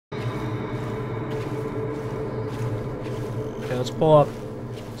Okay, let's pull up.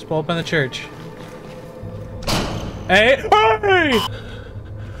 Let's pull up in the church. Hey! Hey!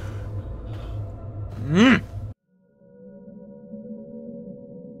 Mm.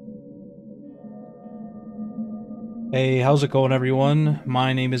 Hey, how's it going, everyone?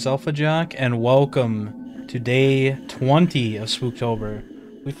 My name is Alpha Jock, and welcome to day 20 of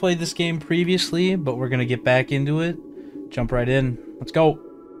Spooktober. We've played this game previously, but we're gonna get back into it. Jump right in. Let's go.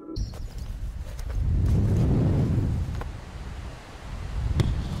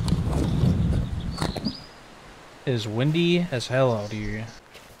 It is windy as hell out here.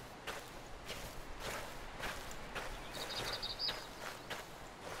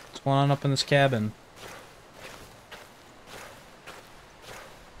 What's going on up in this cabin?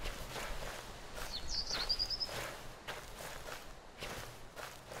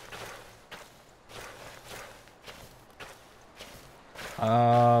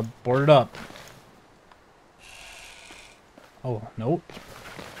 Boarded up. Oh, nope.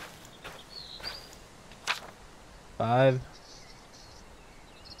 5.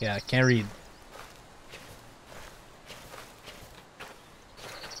 Yeah, can't read.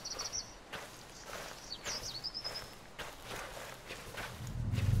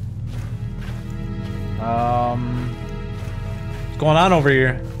 What's going on over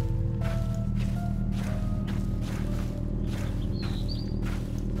here?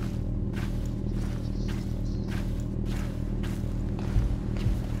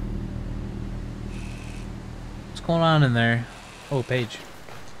 What's going on in there? Oh, page.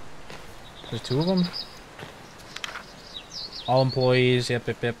 There's 2 of them? All employees, yep.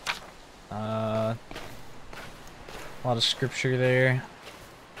 A lot of scripture there.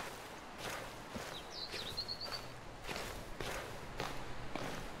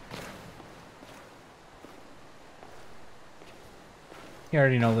 You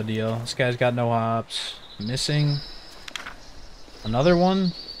already know the deal. This guy's got no hops. Missing. Another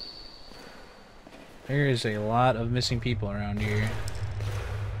one? There is a lot of missing people around here.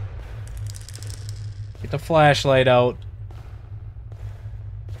 Get the flashlight out.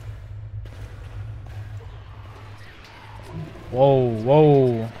 Whoa,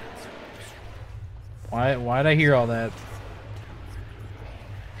 whoa. Why'd I hear all that?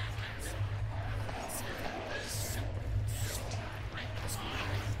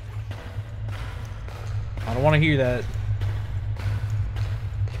 I don't want to hear that.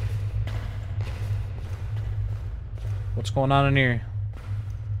 What's going on in here?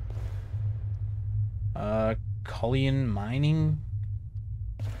 Cullion mining?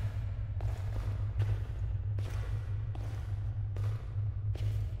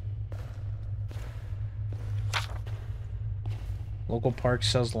 Local park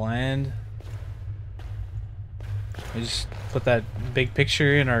sells land. We just put that big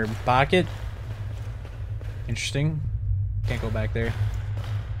picture in our pocket. Interesting. Can't go back there.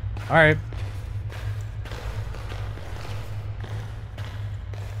 Alright.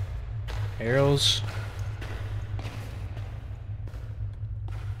 Arrows.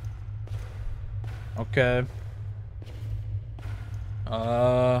 Okay.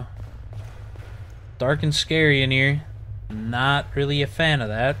 Dark and scary in here. Not really a fan of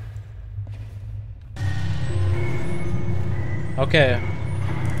that. Okay.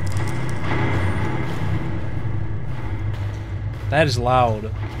 That is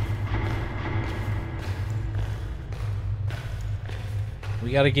loud.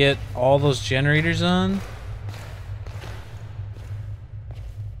 We gotta get all those generators on.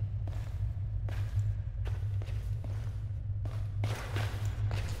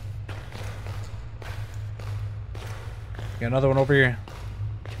 Got another one over here.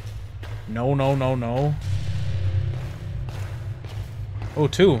 No, no, no, no. Oh,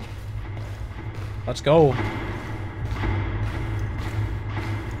 2. Let's go.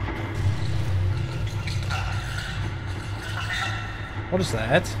 What is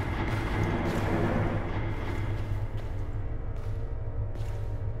that?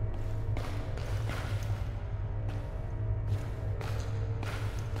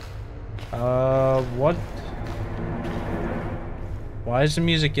 What? Why is the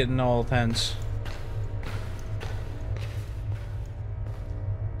music getting all tense?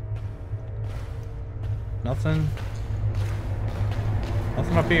 Nothing?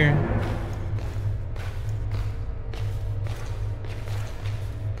 Nothing up here.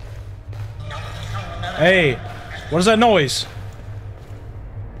 Hey, what is that noise?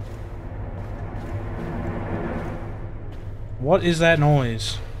 What is that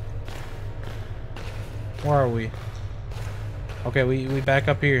noise? Where are we? Okay, we back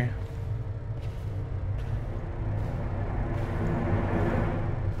up here.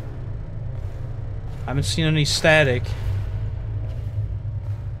 I haven't seen any static.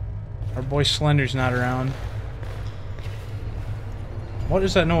 boy Slender's not around. What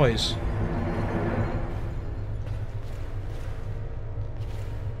is that noise?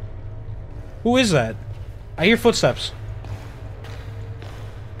 Who is that? I hear footsteps.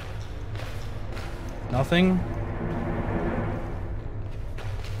 Nothing.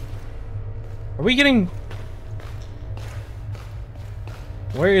 Are we getting...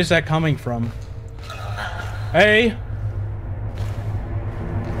 Where is that coming from? Hey!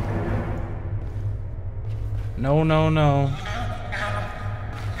 No, no, no.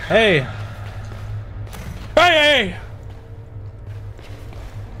 Hey! Hey, hey!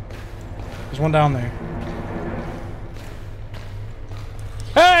 There's one down there.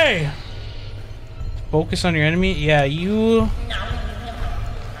 Hey! Focus on your enemy? Yeah, you...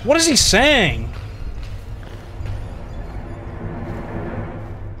 What is he saying?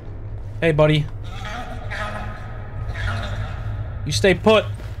 Hey, buddy. You stay put.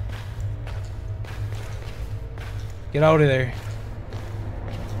 Get out of there.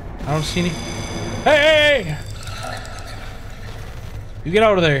 I don't see any... Hey, hey, hey! You get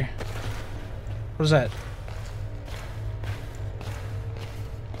out of there. What is that?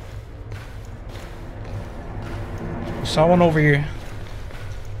 I saw one over here.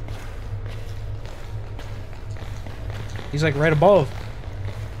 He's like right above.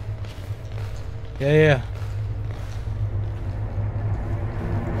 Yeah, yeah.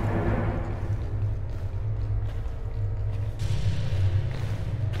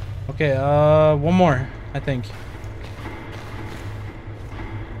 Okay, one more, I think.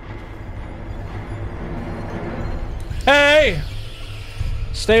 Hey!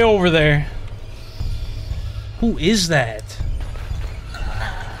 Stay over there. Who is that?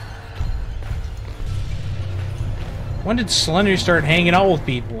 When did Slender start hanging out with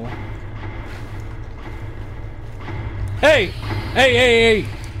people? Hey! Hey, hey, hey!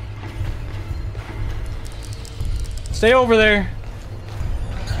 Stay over there.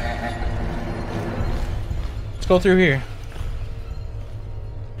 Let's go through here.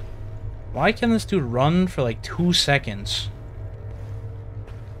 Why can this dude run for like 2 seconds?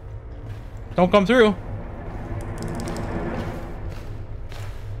 Don't come through.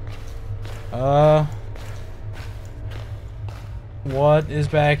 What is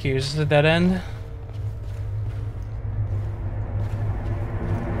back here? Is this a dead end?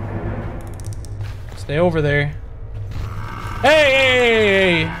 Stay over there. Hey,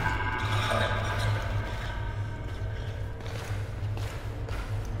 hey, hey, hey!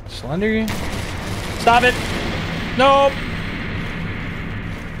 Slender? Stop it! Nope!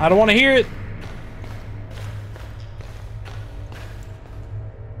 I don't want to hear it!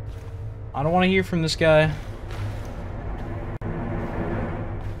 I don't want to hear from this guy.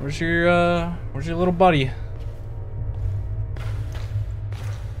 Where's your little buddy?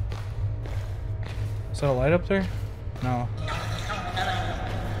 Is that a light up there? No.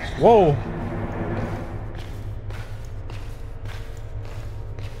 Whoa!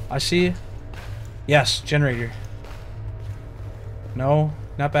 I see. Yes, generator. No,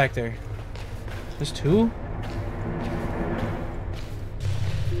 not back there. There's two?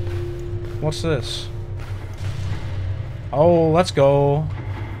 What's this? Oh, let's go.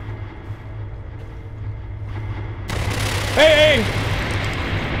 Hey,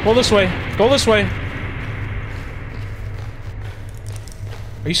 hey! Go this way. Go this way.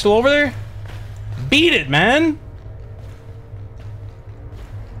 Are you still over there? Beat it, man!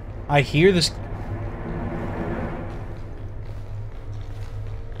 I hear this.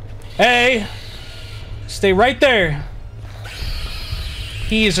 Hey! Stay right there.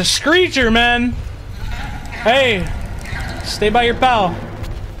 He is a screecher, man. Hey! Stay by your pal.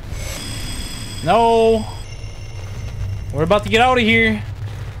 No. We're about to get out of here.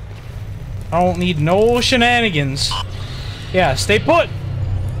 I don't need no shenanigans. Yeah, stay put.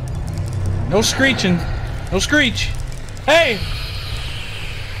 No screeching. No screech. Hey!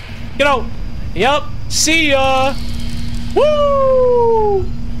 Get out. Yep. See ya. Woo!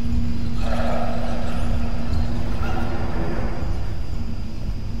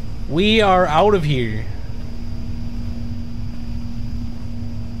 We are out of here.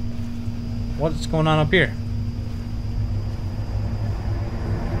 What's going on up here?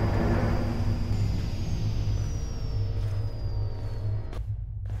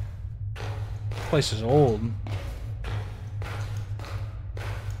 This place is old.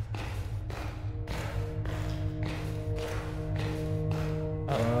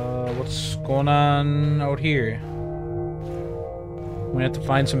 What's going on out here? We have to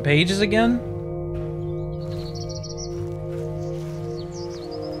find some pages again?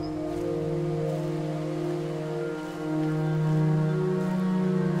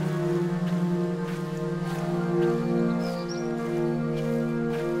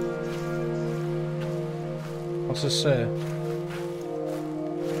 What's this say?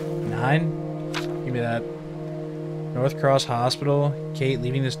 9? Give me that. North Cross Hospital. Kate,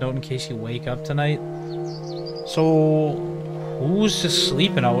 leaving this note in case you wake up tonight. So, who's just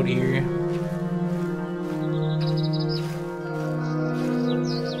sleeping out here?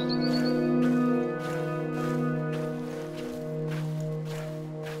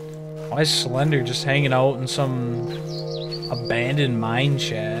 Why is Slender just hanging out in some abandoned mine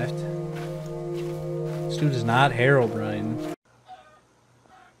shaft? This dude is not Herobrine.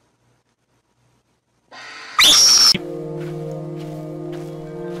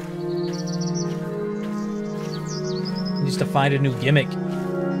 Needs to find a new gimmick.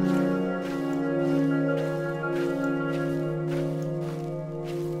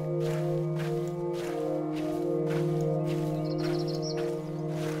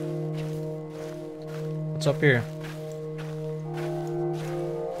 What's up here?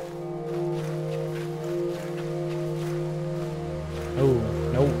 Oh,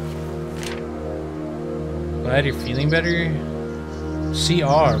 no. Glad you're feeling better.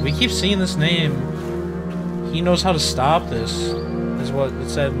 CR. We keep seeing this name. He knows how to stop this. Is what it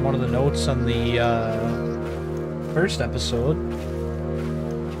said in one of the notes on the first episode.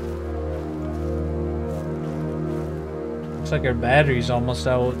 Looks like our battery's almost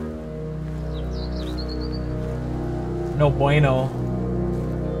out. No bueno.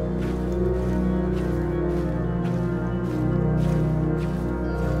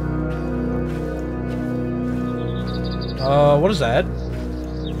 What is that?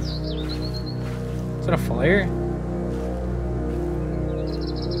 Is that a flare?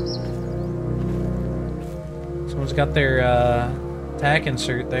 Someone's got their tack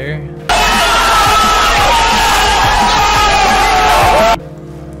insert there.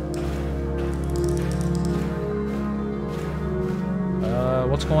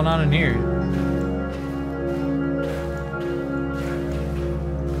 What's going on in here?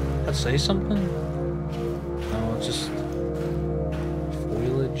 Let's say something? No, it's just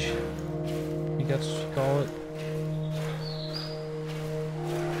foliage. I think that's what you call it.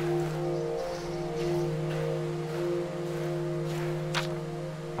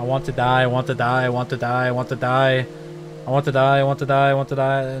 I want to die, I want to die, I want to die, I want to die. I want to die, I want to die, I want to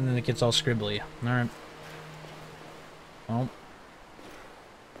die, and then it gets all scribbly. Alright. Well.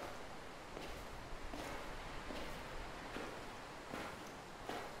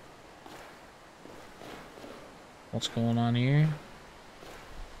 What's going on here?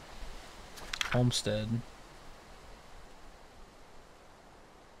 Homestead.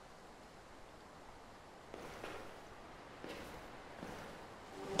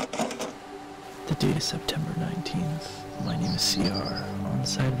 The date is September 19th. My name is CR, on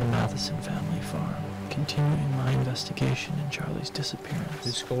site of the Matheson family farm, continuing my investigation in Charlie's disappearance.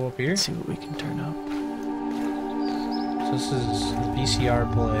 Let's go up here. Let's see what we can turn up. So this is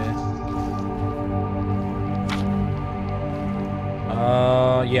VCR play.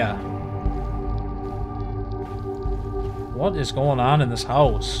 Yeah. What is going on in this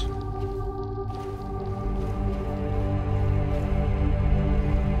house?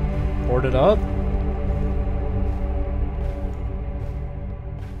 Boarded up?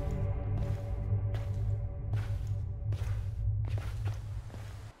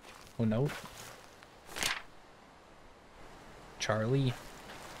 Oh no. Charlie.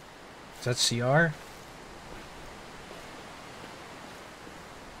 Is that CR?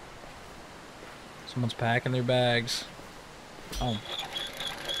 Someone's packing their bags. Oh.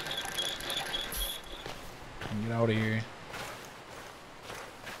 Get out of here.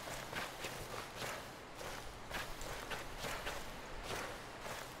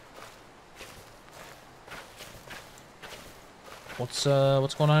 What's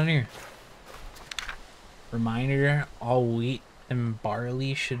going on here? Reminder, all wheat and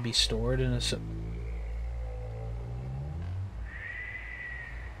barley should be stored in a...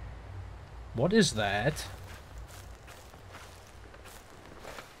 What is that?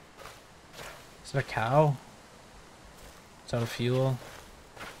 Is that a cow? Is that a fuel?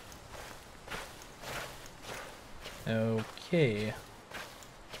 Okay.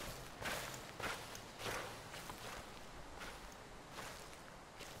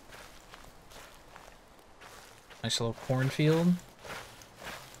 Nice little cornfield.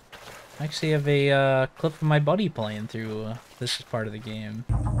 I actually have a clip of my buddy playing through this part of the game.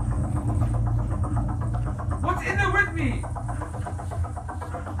 What's in there with me?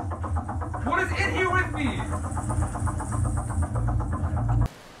 What is in here with me?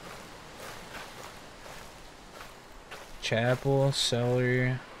 Chapel,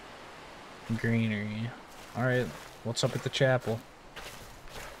 cellar, greenery. Alright, what's up at the chapel?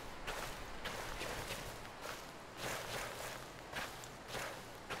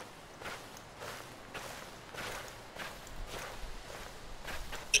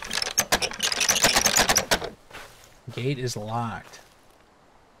 Gate is locked.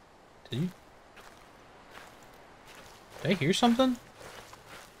 Did I hear something?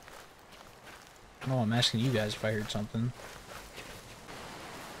 No, I'm asking you guys if I heard something.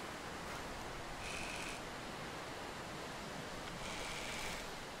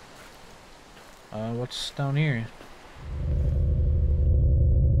 What's down here?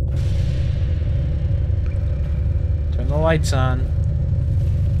 Turn the lights on.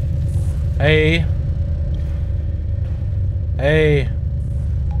 Hey. Hey.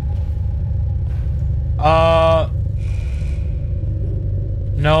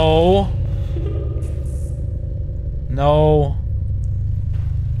 No. No.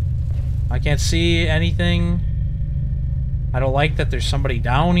 I can't see anything. I don't like that there's somebody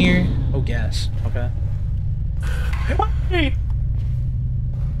down here. Oh, gas. Okay.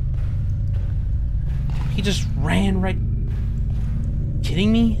 He just ran right...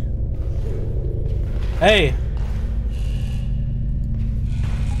 Kidding me? Hey.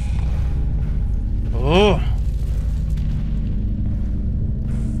 Oh.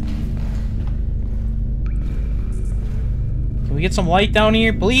 Can we get some light down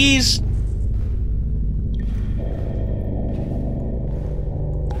here, please?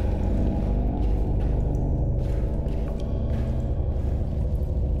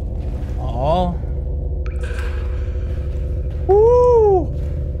 Oh. Woo!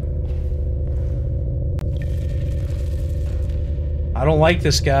 I don't like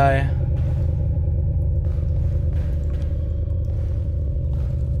this guy.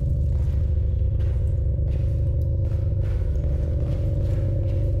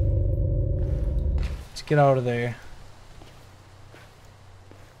 Get out of there.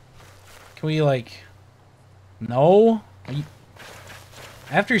 Can we, like... No?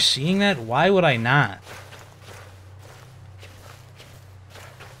 After seeing that, why would I not?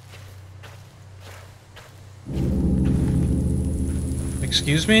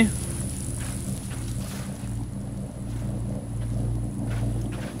 Excuse me?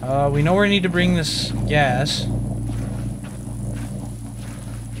 We know where we need to bring this gas.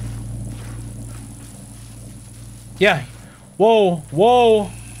 Yeah. Whoa,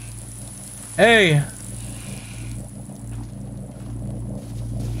 whoa. Hey.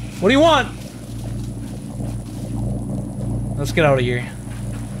 What do you want? Let's get out of here.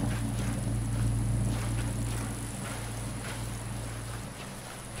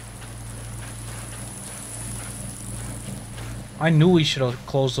 I knew we should have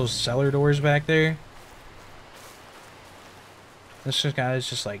closed those cellar doors back there. This guy's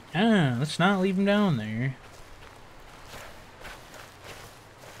just like, let's not leave him down there.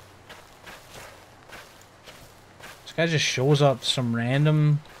 This guy just shows up to some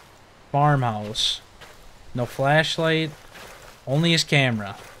random farmhouse. No flashlight, only his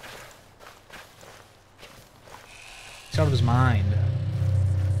camera. He's out of his mind.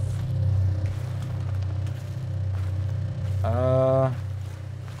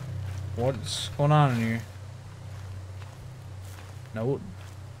 What's going on in here? Note.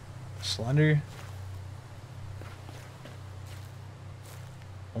 Slender.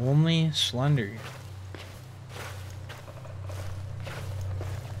 Only Slender.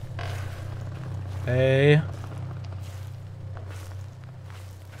 Hey.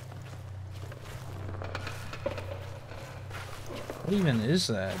 What even is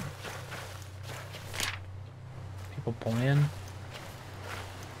that? People playing?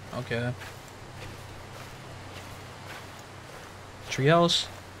 Okay. Treehouse?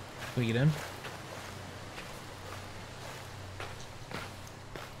 Can we get in?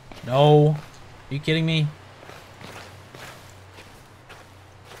 No. Are you kidding me?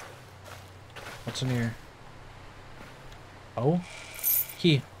 What's in here? Oh?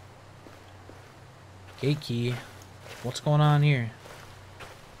 Key. Gate key. What's going on here?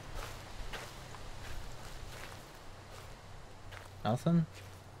 Nothing?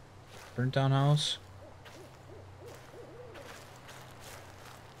 Burnt down house?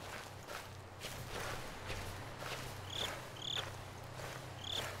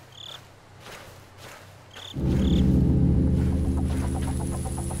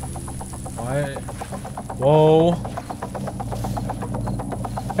 What? Whoa.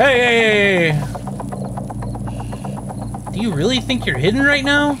 Hey, hey, hey, hey. Do you really think you're hidden right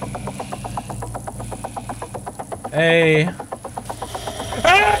now? Hey.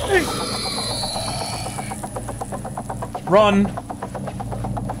 Hey! Run.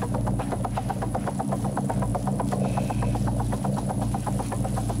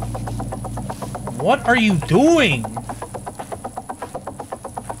 What are you doing?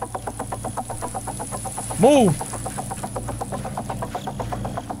 Move!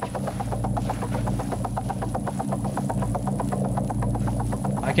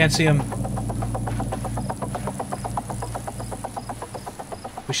 Can't see him.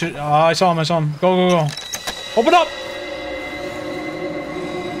 We should... Oh, I saw him, I saw him. Go, go, go. Open up!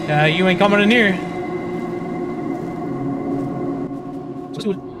 Yeah, you ain't coming in here. So let's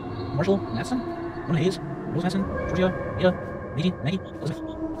do it. Marshall, Madison, Rona Hayes, Rose Madison, Georgia, Ada, Maggie, Elizabeth,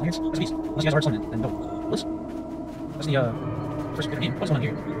 Clarence, recipes. Unless you guys are Slender, then don't. Liz? That's the, first bit of name. What's going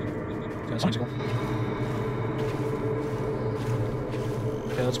on here? Yeah, the song's cool.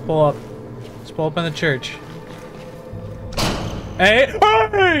 Okay, let's pull up. Let's pull up in the church. Hey!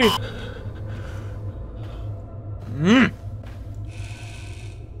 Hey!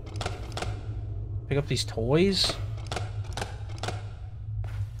 Pick up these toys.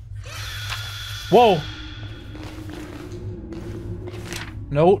 Whoa!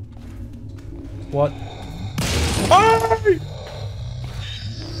 Note. What? Hey!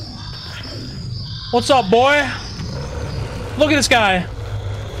 What's up, boy? Look at this guy.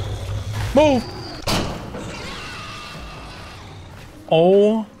 Move!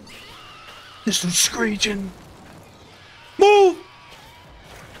 Oh. This is screeching. Move!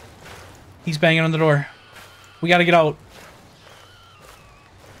 He's banging on the door. We gotta get out.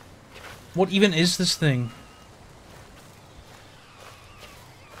 What even is this thing?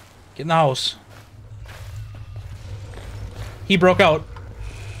 Get in the house. He broke out.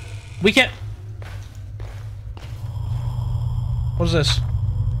 We can't... What is this?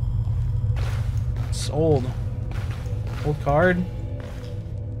 It's old. Old card.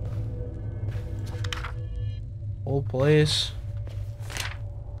 Old place.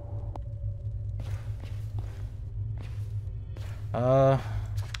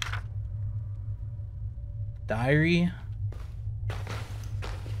 Diary.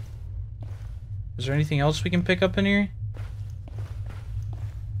 Is there anything else we can pick up in here?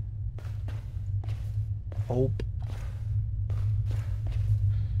 Hope.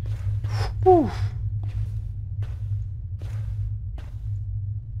 Whew.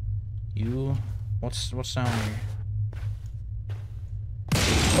 You. What's down here?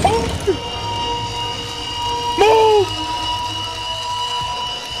 Oh! Move!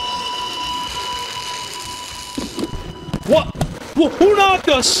 What? Who knocked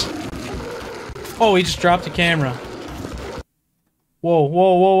us? Oh, he just dropped the camera. Whoa,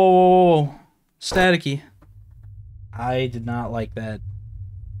 whoa, whoa, whoa, whoa, whoa. Staticky. I did not like that.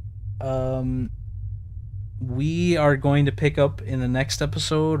 We are going to pick up in the next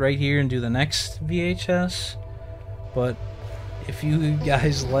episode right here and do the next VHS. But if you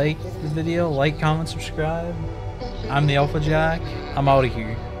guys like the video, like, comment, subscribe. I'm the Alpha Jack. I'm out of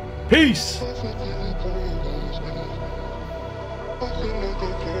here. Peace!